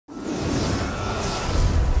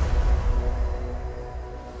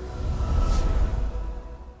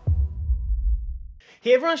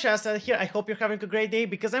Hey everyone, Sh4d0w here. I hope you're having a great day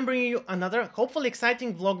because I'm bringing you another hopefully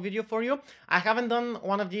exciting vlog video for you. I haven't done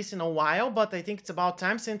one of these in a while, but I think it's about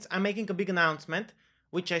time since I'm making a big announcement,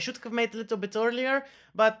 which I should have made a little bit earlier,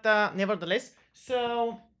 but nevertheless.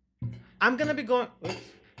 So I'm gonna be going. Oops,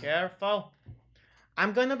 careful.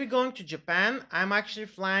 I'm gonna be going to Japan. I'm actually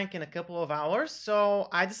flying in a couple of hours, so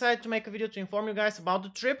I decided to make a video to inform you guys about the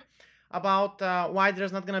trip, about why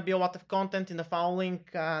there's not gonna be a lot of content in the following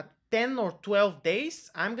 10 or 12 days.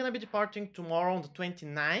 I'm gonna be departing tomorrow on the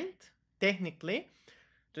 29th, technically.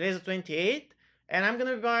 Today's the 28th, and I'm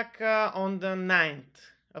gonna be back on the 9th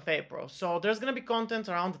of April. So there's gonna be content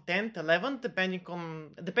around the 10th, 11th,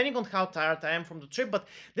 depending on how tired I am from the trip. But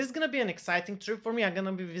this is gonna be an exciting trip for me. I'm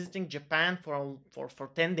gonna be visiting Japan for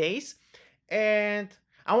 10 days, and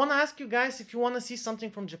I want to ask you guys if you want to see something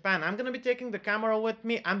from Japan. I'm gonna be taking the camera with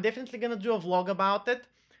me. I'm definitely gonna do a vlog about it,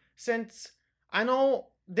 since I know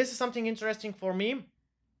this is something interesting for me,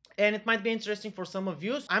 and it might be interesting for some of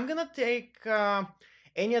you. So I'm gonna take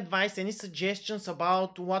any advice, any suggestions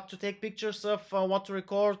about what to take pictures of, what to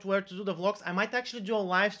record, where to do the vlogs. I might actually do a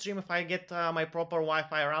live stream if I get my proper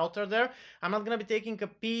Wi-Fi router there. I'm not gonna be taking a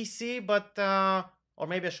PC, but or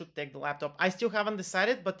maybe I should take the laptop. I still haven't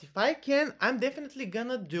decided, but if I can, I'm definitely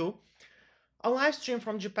gonna do a live stream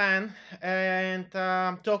from Japan and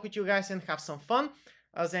talk with you guys and have some fun.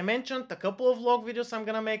 As I mentioned, a couple of vlog videos I'm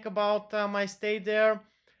gonna make about my stay there,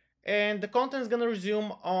 and the content is gonna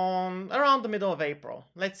resume on around the middle of April.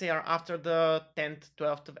 Let's say after the 10th,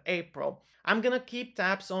 12th of April. I'm gonna keep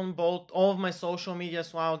tabs on all of my social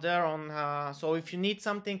medias while there. So if you need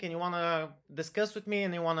something and you wanna discuss with me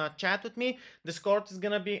and you wanna chat with me, Discord is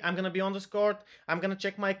gonna be. I'm gonna be on Discord. I'm gonna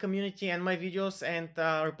check my community and my videos and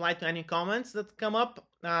reply to any comments that come up.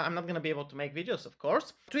 I'm not gonna be able to make videos, of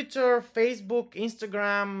course. Twitter, Facebook,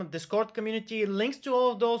 Instagram, Discord community, links to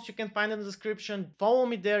all of those you can find in the description. Follow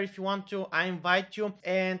me there if you want to. I invite you.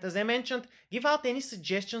 And as I mentioned, give out any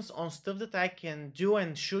suggestions on stuff that I can do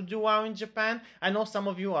and should do while in Japan. I know some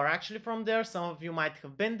of you are actually from there. Some of you might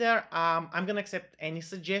have been there. I'm gonna accept any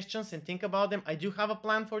suggestions and think about them. I do have a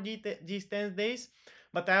plan for these 10 days,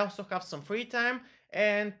 but I also have some free time.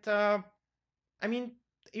 And I mean,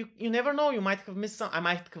 you never know. You might have missed I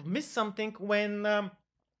might have missed something when I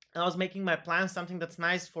was making my plan, something that's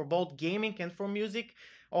nice for both gaming and for music,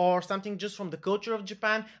 or something just from the culture of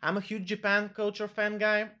Japan. I'm a huge Japan culture fan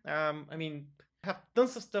guy. I mean, I have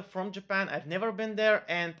tons of stuff from Japan. I've never been there,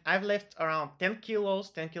 and I've left around 10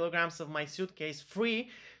 kilograms of my suitcase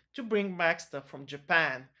free to bring back stuff from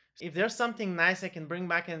Japan. If there's something nice I can bring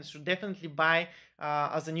back and should definitely buy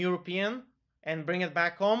as an European and bring it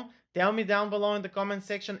back home, tell me down below in the comment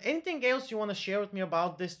section. Anything else you want to share with me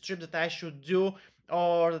about this trip that I should do,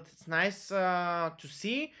 or that it's nice to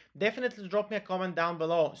see, definitely drop me a comment down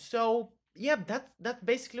below. So yeah, that's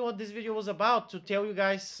basically what this video was about, to tell you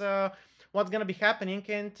guys what's gonna be happening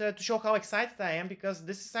and to show how excited I am, because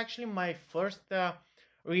this is actually my first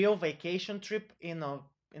real vacation trip in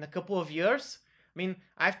a couple of years. I mean,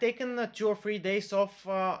 I've taken 2 or 3 days off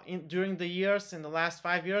during the years, in the last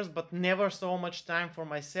 5 years, but never so much time for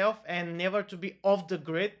myself, and never to be off the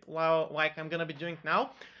grid like I'm gonna be doing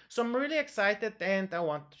now. So I'm really excited, and I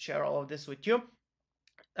want to share all of this with you.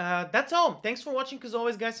 That's all. Thanks for watching as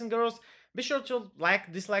always, guys and girls. Be sure to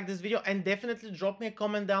dislike this video, and definitely drop me a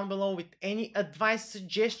comment down below with any advice,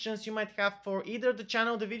 suggestions you might have for either the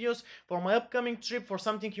channel, the videos, for my upcoming trip, for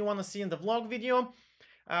something you want to see in the vlog video.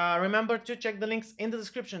 Remember to check the links in the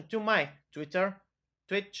description to my Twitter,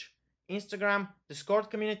 Twitch, Instagram, Discord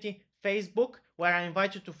community, Facebook, where I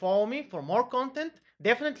invite you to follow me for more content.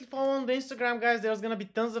 Definitely follow on the Instagram, guys. There's gonna be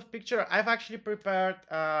tons of pictures. I've actually prepared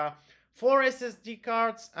 4 SSD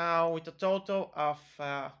cards with a total of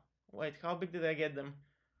wait, how big did I get them?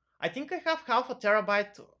 I think I have half a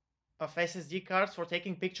terabyte of SSD cards for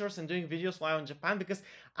taking pictures and doing videos while in Japan, because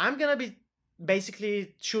I'm gonna be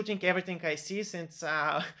basically shooting everything I see, since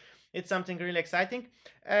it's something really exciting.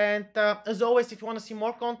 And as always, if you want to see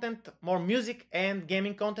more content, more music and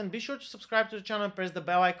gaming content, be sure to subscribe to the channel and press the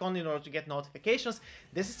bell icon in order to get notifications.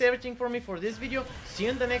 This is everything for me for this video. See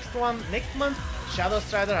you in the next one next month.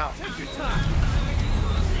 Sh4d0w out.